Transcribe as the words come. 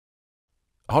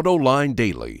Autoline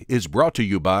Daily is brought to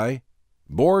you by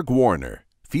Borg-Warner.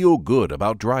 Feel good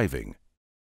about driving.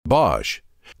 Bosch.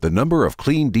 The number of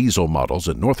clean diesel models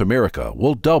in North America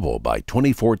will double by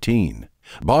 2014.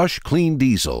 Bosch Clean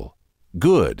Diesel.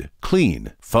 Good,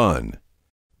 clean, fun.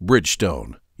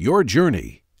 Bridgestone. Your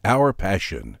journey, our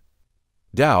passion.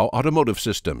 Dow Automotive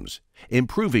Systems.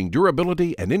 Improving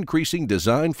durability and increasing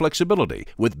design flexibility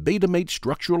with Betamate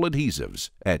structural adhesives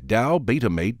at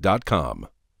dowbetamate.com.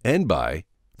 And by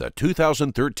the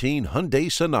 2013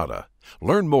 Hyundai Sonata.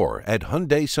 Learn more at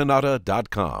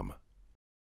hyundaisonata.com.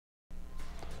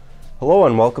 Hello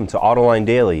and welcome to Autoline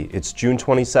Daily. It's June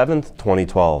 27th,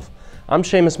 2012. I'm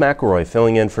Seamus McElroy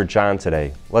filling in for John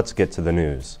today. Let's get to the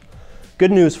news.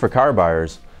 Good news for car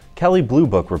buyers. Kelley Blue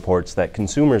Book reports that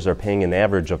consumers are paying an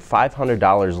average of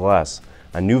 $500 less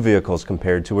on new vehicles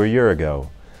compared to a year ago.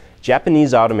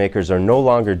 Japanese automakers are no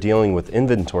longer dealing with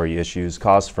inventory issues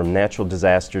caused from natural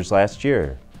disasters last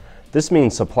year. This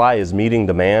means supply is meeting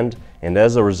demand, and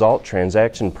as a result,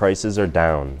 transaction prices are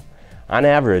down. On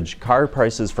average, car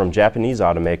prices from Japanese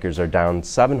automakers are down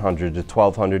 $700 to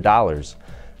 $1,200,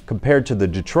 compared to the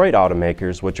Detroit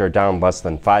automakers, which are down less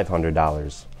than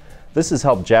 $500. This has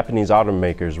helped Japanese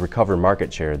automakers recover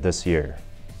market share this year.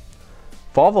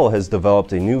 Volvo has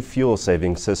developed a new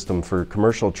fuel-saving system for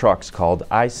commercial trucks called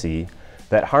IC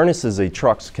that harnesses a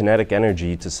truck's kinetic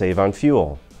energy to save on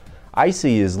fuel. IC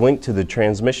is linked to the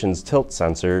transmission's tilt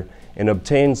sensor and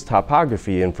obtains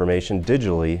topography information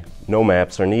digitally. No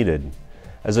maps are needed.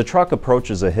 As a truck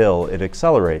approaches a hill, it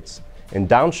accelerates, and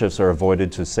downshifts are avoided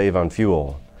to save on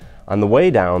fuel. On the way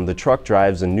down, the truck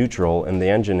drives in neutral and the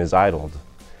engine is idled.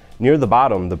 Near the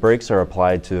bottom, the brakes are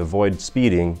applied to avoid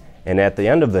speeding, and at the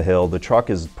end of the hill, the truck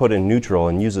is put in neutral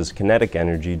and uses kinetic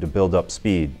energy to build up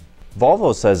speed.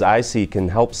 Volvo says IC can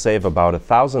help save about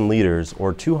 1,000 liters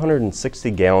or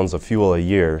 260 gallons of fuel a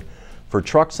year for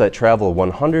trucks that travel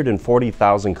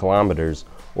 140,000 kilometers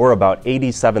or about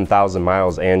 87,000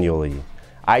 miles annually.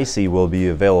 IC will be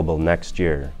available next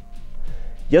year.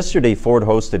 Yesterday, Ford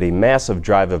hosted a massive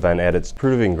drive event at its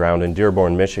proving ground in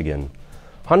Dearborn, Michigan.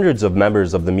 Hundreds of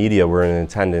members of the media were in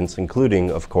attendance, including,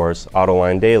 of course,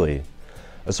 Autoline Daily.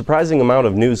 A surprising amount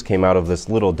of news came out of this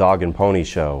little dog and pony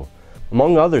show.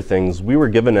 Among other things, we were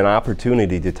given an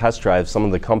opportunity to test drive some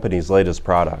of the company's latest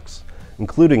products,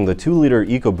 including the 2-liter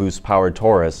EcoBoost-powered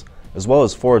Taurus, as well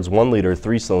as Ford's 1-liter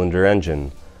 3-cylinder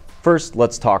engine. First,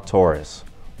 let's talk Taurus.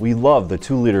 We love the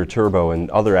 2-liter turbo in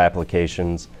other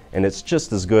applications, and it's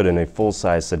just as good in a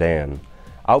full-size sedan.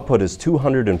 Output is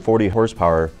 240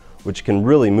 horsepower, which can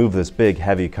really move this big,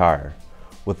 heavy car.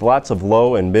 With lots of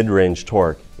low and mid-range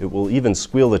torque, it will even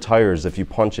squeal the tires if you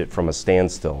punch it from a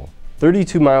standstill.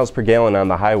 32 miles per gallon on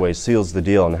the highway seals the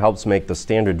deal and helps make the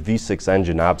standard V6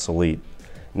 engine obsolete.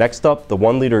 Next up, the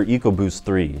 1-liter EcoBoost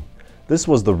 3. This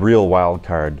was the real wild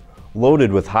card.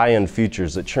 Loaded with high-end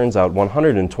features, it churns out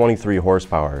 123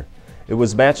 horsepower. It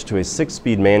was matched to a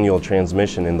 6-speed manual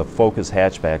transmission in the Focus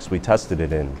hatchbacks we tested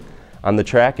it in. On the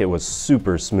track, it was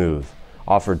super smooth,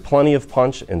 offered plenty of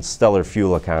punch and stellar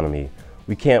fuel economy.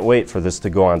 We can't wait for this to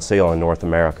go on sale in North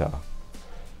America.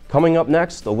 Coming up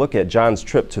next, a look at John's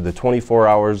trip to the 24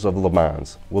 Hours of Le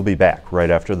Mans. We'll be back right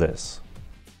after this.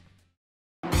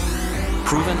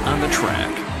 Proven on the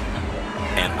track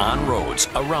and on roads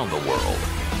around the world.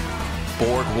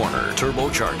 Borg-Warner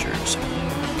turbochargers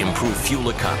improve fuel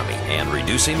economy and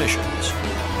reduce emissions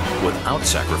without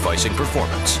sacrificing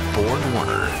performance.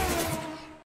 Borg-Warner.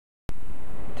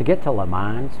 To get to Le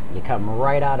Mans, you come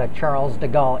right out of Charles de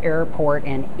Gaulle Airport,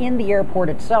 and in the airport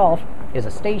itself is a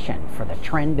station for the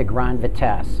Train de Grande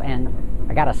Vitesse. And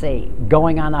I gotta say,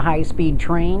 going on the high-speed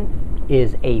train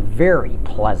is a very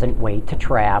pleasant way to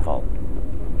travel.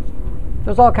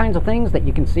 There's all kinds of things that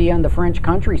you can see on the French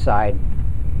countryside.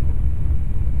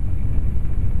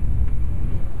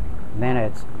 Then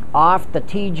it's off the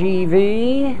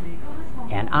TGV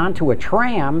and onto a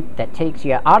tram that takes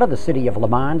you out of the city of Le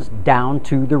Mans down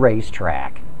to the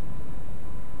racetrack.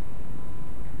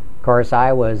 Of course,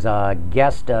 I was a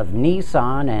guest of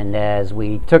Nissan, and as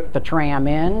we took the tram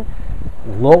in,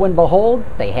 lo and behold,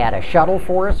 they had a shuttle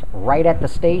for us right at the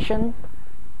station,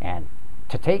 and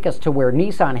to take us to where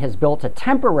Nissan has built a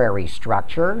temporary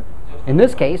structure, in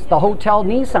this case, the Hotel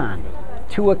Nissan,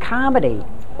 to accommodate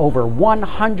over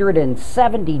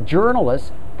 170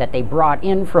 journalists that they brought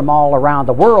in from all around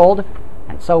the world.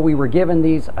 And so we were given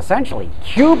these essentially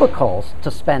cubicles to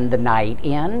spend the night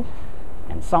in.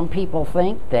 And some people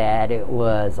think that it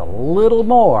was a little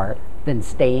more than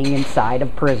staying inside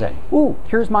of prison. Ooh,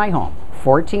 here's my home,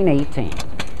 1418.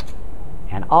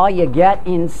 And all you get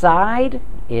inside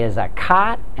is a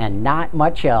cot and not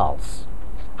much else.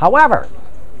 However,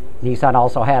 Nissan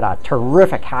also had a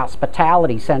terrific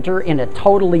hospitality center in a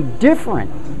totally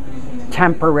different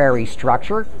temporary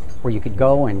structure where you could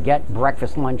go and get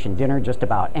breakfast, lunch, and dinner just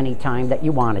about any time that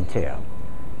you wanted to.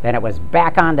 Then it was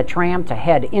back on the tram to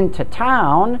head into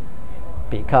town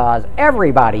because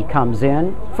everybody comes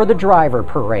in for the driver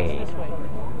parade.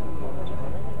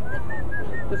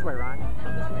 This way, Ron.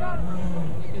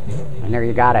 And there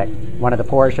you got it. One of the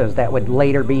Porsches that would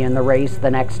later be in the race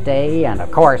the next day. And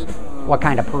of course, what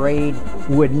kind of parade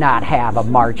would not have a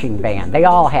marching band? They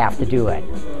all have to do it.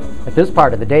 At this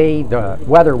part of the day, the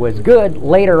weather was good.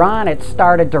 Later on, it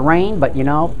started to rain, but you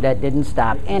know, that didn't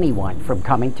stop anyone from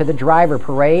coming to the driver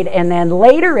parade. And then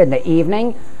later in the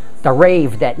evening, the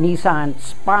rave that Nissan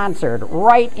sponsored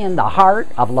right in the heart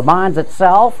of Le Mans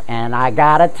itself. And I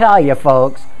gotta tell you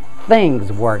folks,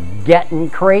 things were getting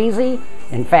crazy.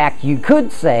 In fact, you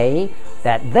could say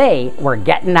that they were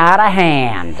getting out of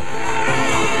hand.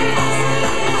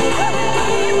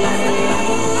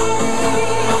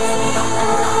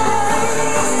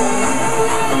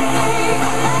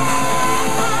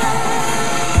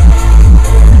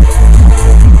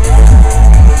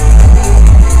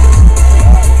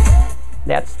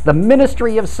 That's the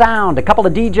Ministry of Sound, a couple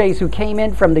of DJs who came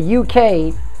in from the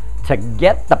UK to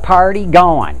get the party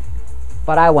going.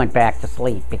 But I went back to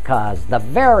sleep because the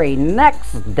very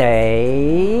next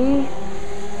day,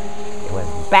 it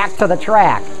was back to the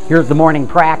track. Here's the morning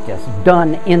practice,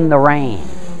 done in the rain.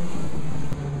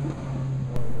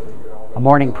 A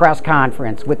morning press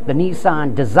conference with the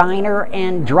Nissan designer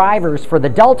and drivers for the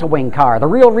Delta Wing car. The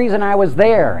real reason I was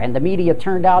there, and the media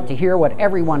turned out to hear what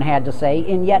everyone had to say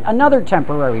in yet another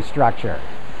temporary structure.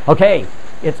 Okay,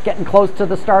 it's getting close to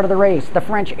the start of the race. The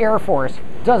French Air Force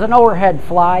does an overhead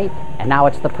fly, and now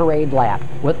it's the parade lap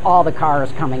with all the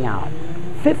cars coming out.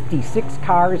 56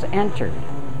 cars entered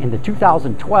in the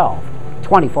 2012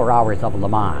 24 Hours of Le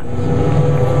Mans.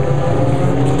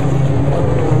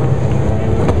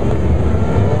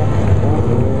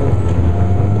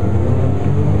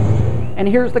 And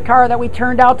here's the car that we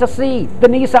turned out to see, the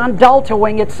Nissan Delta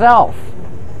Wing itself.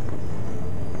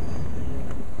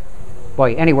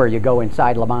 Boy, anywhere you go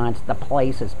inside Le Mans, the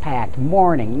place is packed.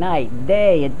 Morning, night,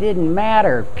 day, it didn't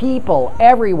matter. People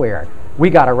everywhere. We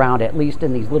got around at least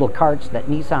in these little carts that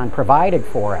Nissan provided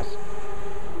for us.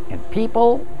 And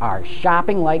people are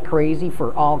shopping like crazy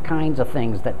for all kinds of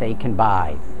things that they can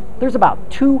buy. There's about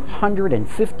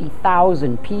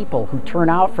 250,000 people who turn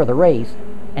out for the race,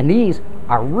 and these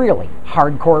are really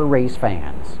hardcore race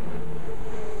fans.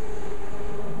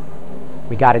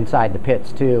 We got inside the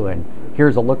pits too, and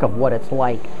here's a look of what it's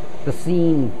like. The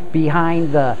scene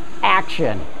behind the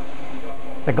action.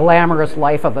 The glamorous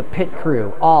life of a pit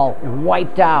crew, all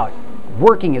wiped out,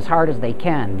 working as hard as they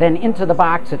can. Then into the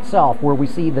box itself, where we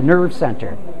see the nerve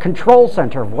center, control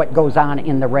center of what goes on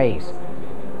in the race.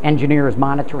 Engineers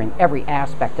monitoring every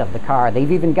aspect of the car.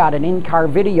 They've even got an in-car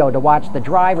video to watch the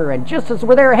driver, and just as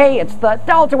we're there, hey, it's the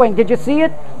Delta Wing. Did you see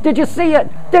it? Did you see it?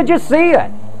 Did you see it?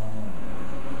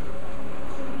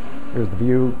 Here's the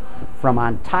view from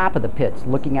on top of the pits,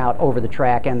 looking out over the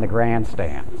track and the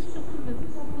grandstands.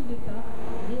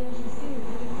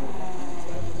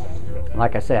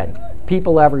 Like I said,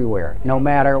 people everywhere, no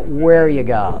matter where you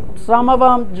go. Some of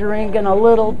them drinking a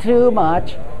little too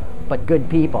much, but good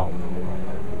people.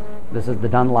 This is the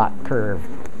Dunlop curve.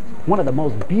 One of the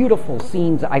most beautiful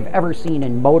scenes I've ever seen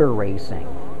in motor racing.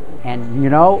 And you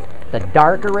know, the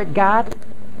darker it got,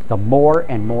 the more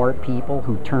and more people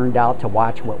who turned out to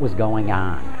watch what was going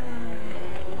on.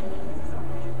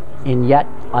 In yet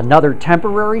another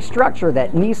temporary structure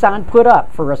that Nissan put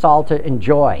up for us all to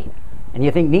enjoy. And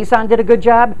you think Nissan did a good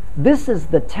job? This is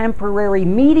the temporary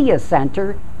media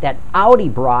center that Audi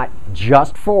brought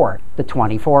just for the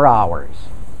 24 hours.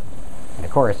 And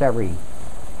of course, every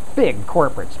big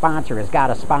corporate sponsor has got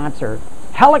to sponsor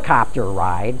helicopter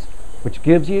rides, which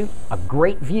gives you a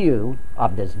great view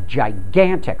of this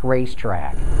gigantic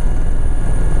racetrack.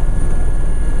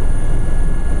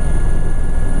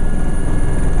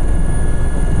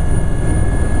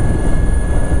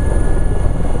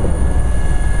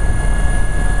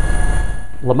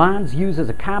 Le Mans uses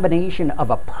a combination of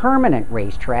a permanent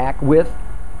racetrack with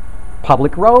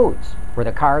public roads, where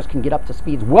the cars can get up to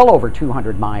speeds well over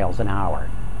 200 miles an hour.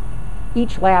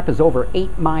 Each lap is over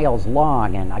 8 miles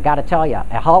long, and I gotta tell you,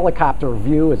 a helicopter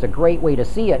view is a great way to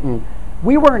see it. And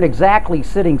we weren't exactly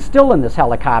sitting still in this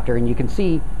helicopter, and you can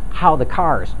see how the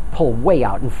cars pull way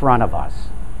out in front of us.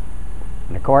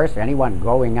 And of course, anyone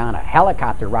going on a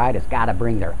helicopter ride has got to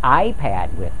bring their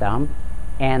iPad with them,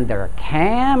 and their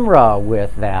camera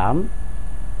with them,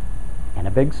 and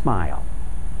a big smile.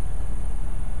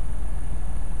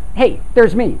 hey,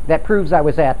 there's me. That proves I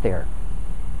was at there.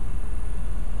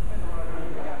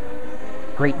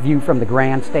 Great view from the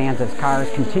grandstands as cars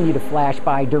continue to flash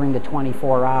by during the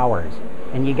 24 hours.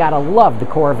 And you gotta love the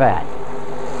Corvette.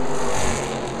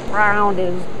 Sound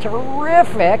is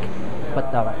terrific,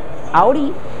 but the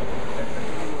Audi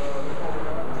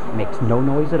makes no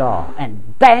noise at all.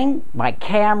 And bang, my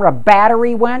camera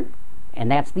battery went, and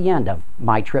that's the end of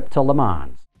my trip to Le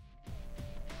Mans.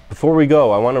 Before we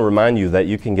go, I want to remind you that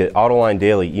you can get Autoline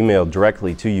Daily emailed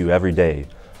directly to you every day,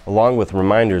 along with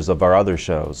reminders of our other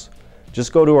shows.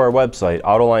 Just go to our website,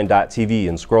 autoline.tv,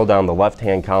 and scroll down the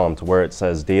left-hand column to where it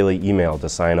says Daily Email to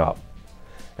sign up.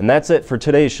 And that's it for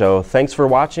today's show. Thanks for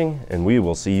watching, and we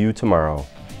will see you tomorrow.